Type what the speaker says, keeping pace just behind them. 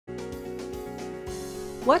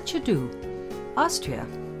WATCHADO, Austria.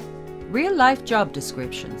 Real-life job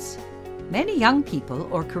descriptions. Many young people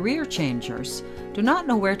or career changers do not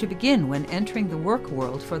know where to begin when entering the work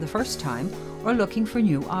world for the first time or looking for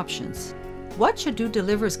new options. WATCHADO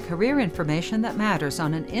delivers career information that matters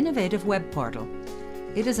on an innovative web portal.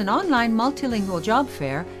 It is an online multilingual job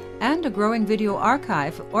fair and a growing video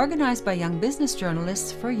archive organized by young business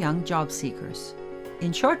journalists for young job seekers.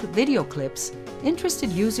 In short video clips, interested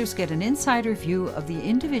users get an insider view of the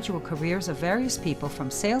individual careers of various people from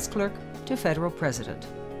sales clerk to federal president.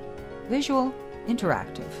 Visual,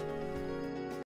 interactive.